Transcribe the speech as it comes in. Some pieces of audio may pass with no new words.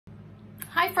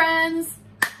Hi friends,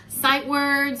 Sight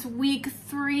Words, week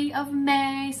 3 of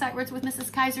May. Sight Words with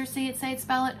Mrs. Kaiser. See it, say it,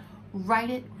 spell it, write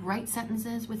it, write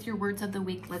sentences with your words of the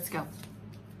week. Let's go.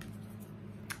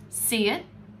 See it,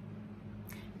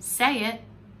 say it,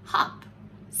 hop,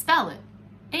 spell it,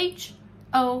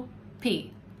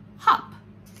 H-O-P, hop.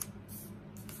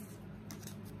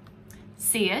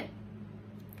 See it,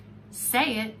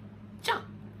 say it, jump,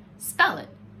 spell it,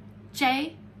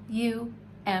 J-U-M-P,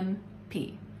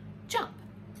 jump.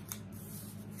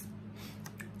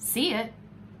 See it,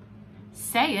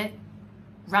 say it,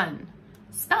 run,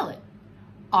 spell it,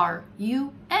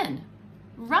 R-U-N,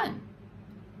 run.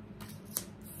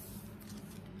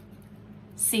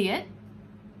 See it,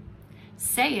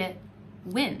 say it,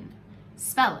 win,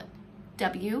 spell it,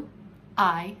 W-I-N,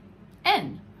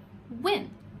 win.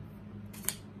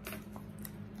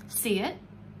 See it,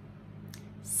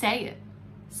 say it,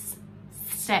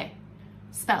 stay,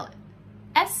 spell it,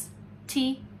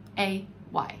 S-T-A-Y,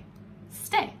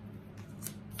 stay.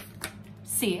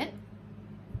 See it,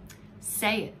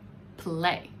 say it,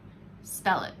 play,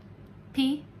 spell it,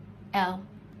 P-L-A-Y,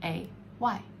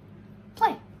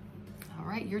 play. All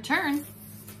right, your turn.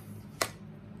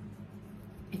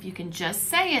 If you can just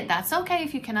say it, that's okay.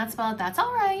 If you cannot spell it, that's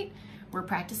all right. We're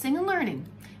practicing and learning.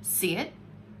 See it,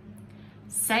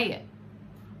 say it,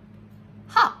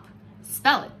 hop,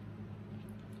 spell it,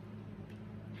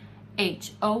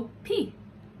 H-O-P,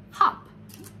 hop.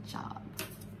 Good job.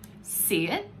 See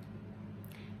it,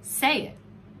 say it,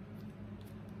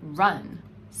 run,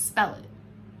 spell it,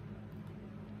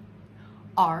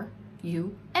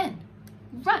 R-U-N,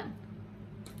 run.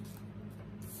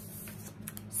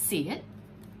 See it,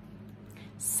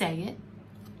 say it,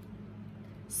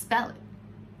 spell it,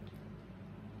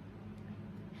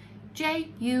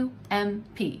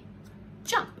 J-U-M-P,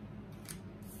 jump.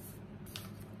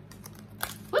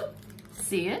 Whoop.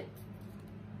 See it,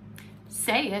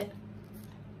 say it,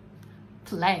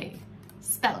 play,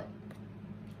 spell it,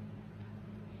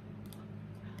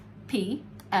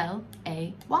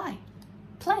 P-L-A-Y,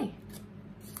 play.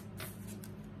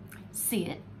 See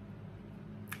it,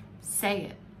 say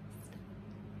it,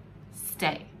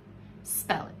 stay,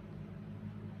 spell it,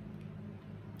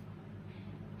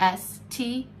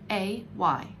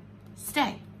 S-T-A-Y,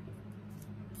 stay.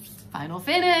 Final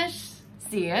finish.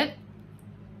 See it,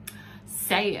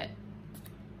 say it,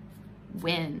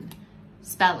 win,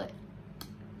 spell it,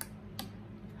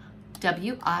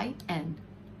 W-I-N,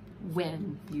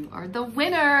 win. You are the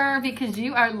winner because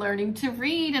you are learning to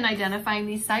read and identifying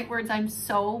these sight words. I'm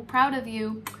so proud of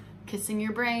you. Kissing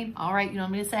your brain. All right, you know what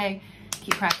I'm going to say.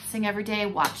 Keep practicing every day.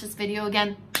 Watch this video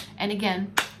again and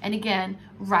again and again.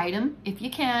 Write them if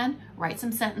you can. Write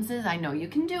some sentences. I know you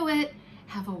can do it.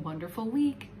 Have a wonderful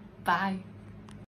week. Bye.